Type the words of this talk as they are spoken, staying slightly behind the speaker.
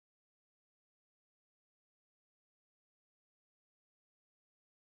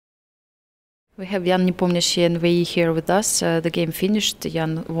We have Jan Nepomniachtchi and Vei here with us. The game finished.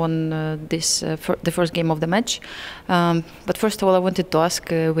 Jan won the first game of the match. But first of all, I wanted to ask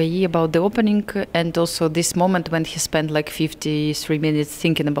Vei about the opening and also this moment when he spent like 53 minutes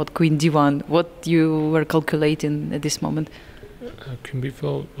thinking about Queen D1. What you were calculating at this moment? Queen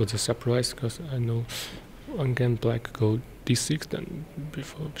B4 was a surprise because I know one game black go D6, then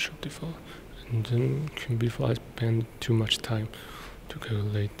before Bishop D4. And then Queen B4 I spent too much time to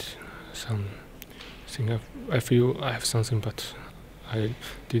calculate some thing. I feel I have something, but I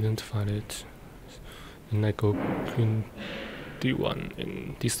didn't find it. And I go Queen D1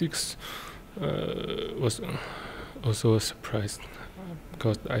 in D6 was also a surprise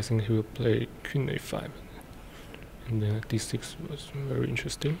because I think he will play Queen A5. And then D6 was very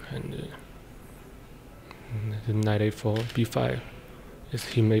interesting, and the Knight A4, B5. Yes,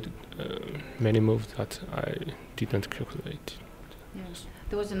 he made many moves that I didn't calculate. Yes.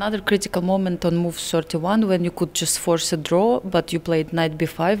 There was another critical moment on move 31 when you could just force a draw, but you played Knight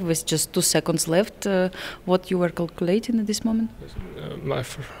B5 with just 2 seconds left. What you were calculating at this moment? Yes, my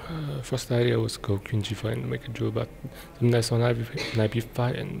first idea was go Queen G5 and make a draw, but the next one Knight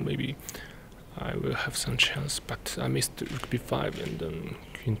B5 and maybe I will have some chance, but I missed Rook B5 and then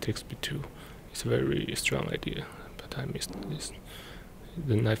Queen takes B2. It's a very strong idea, but I missed this.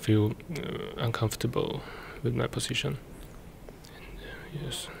 Then I feel uncomfortable with my position. And,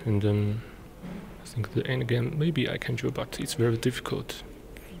 yes, and then I think the end game maybe I can draw, but it's very difficult.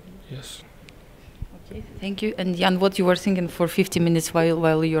 Yes. Okay, thank you. And Jan, what you were thinking for 50 minutes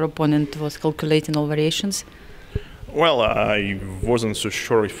while your opponent was calculating all variations? Well, I wasn't so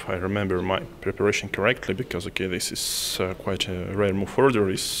sure if I remember my preparation correctly, because this is quite a rare move order.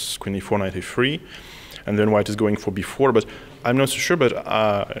 Is Queen E4, Knight A3, and then White is going for B4. But I'm not so sure. But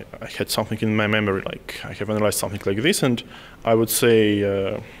I had something in my memory, like I have analyzed something like this, and I would say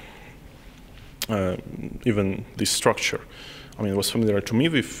even this structure. I mean, it was familiar to me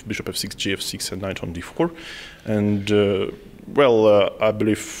with Bishop F6, G6, and Knight on D4, and I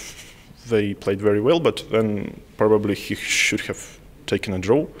believe they played very well, but then probably he should have taken a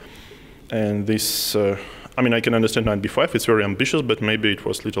draw. And this, I mean, I can understand Knight B5, it's very ambitious, but maybe it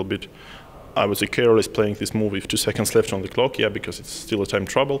was a little bit, I would say, careless playing this move with 2 seconds left on the clock, because it's still a time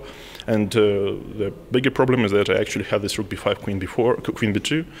trouble. And the bigger problem is that I actually have this Rook B5, Queen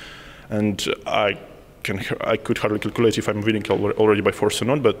B2, and I could hardly calculate if I'm winning already by force or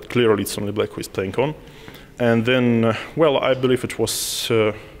not, but clearly it's only Black who is playing on. And then, I believe it was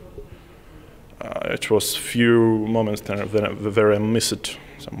few moments where I missed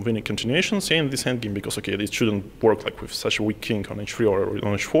some winning continuations in this endgame, because this shouldn't work like with such a weak king on h3 or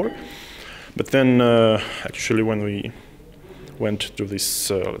on h4. But then actually when we went to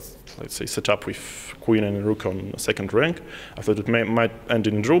this let's say setup with Queen and Rook on second rank, I thought it might end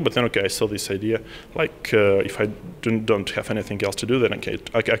in draw. But then I saw this idea, like if I don't have anything else to do, then I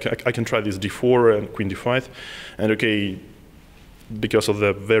can try this D4 and Queen D5, and because of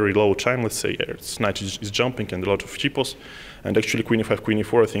the very low time, let's say, Knight is jumping and a lot of cheapos, and actually Queen E5, Queen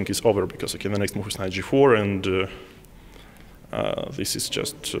E4 I think is over, because the next move is Knight G4, and this is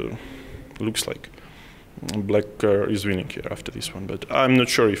just looks like Black is winning here after this one. But I'm not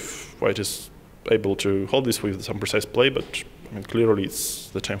sure if White is able to hold this with some precise play, but I mean, clearly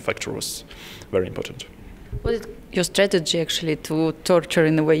the time factor was very important. Was it your strategy actually to torture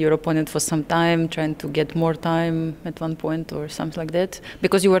in a way your opponent for some time, trying to get more time at one point or something like that?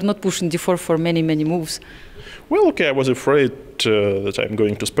 Because you were not pushing D4 for many moves. Well, I was afraid that I'm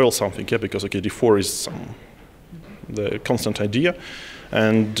going to spoil something, because D4 is the constant idea,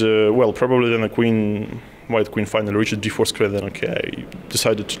 and probably then White Queen finally reached D4 square. Then I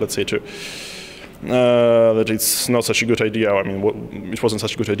decided, let's say, that it's not such a good idea. I mean, it wasn't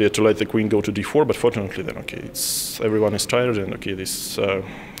such a good idea to let the Queen go to D4, but fortunately then, everyone is tired, and this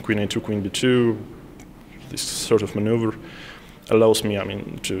Queen A2, Queen B2, this sort of maneuver allows me,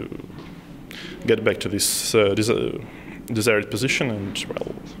 to get back to this desired position.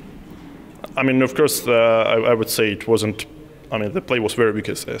 And of course, I would say it wasn't. The play was very weak,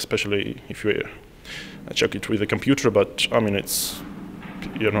 especially if you check it with the computer. But it's.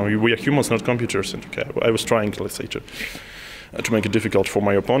 We are humans, not computers, and I was trying, let's say, to make it difficult for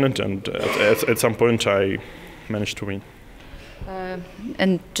my opponent, and at some point I managed to win.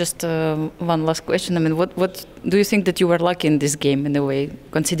 And just one last question. What do you think that you were lucky in this game in a way,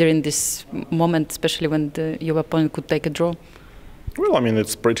 considering this moment, especially when your opponent could take a draw? Well,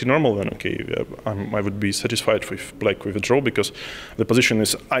 it's pretty normal then. I would be satisfied with Black with a draw, because the position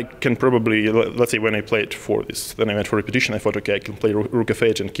is, I can probably, let's say when I played for this, then I went for repetition, I thought, I can play Rook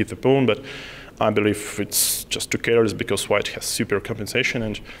F8 and keep the pawn, but I believe it's just too careless, because White has super compensation,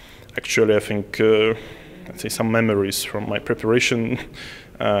 and actually, I think, let's say, some memories from my preparation,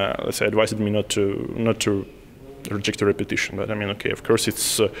 let's say, advised me not to reject a repetition. But I mean, okay, of course,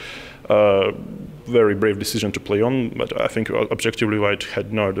 it's a very brave decision to play on. But I think objectively, White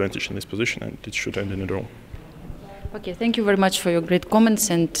had no advantage in this position, and it should end in a draw. Okay, thank you very much for your great comments,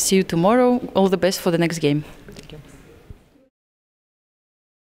 and see you tomorrow. All the best for the next game.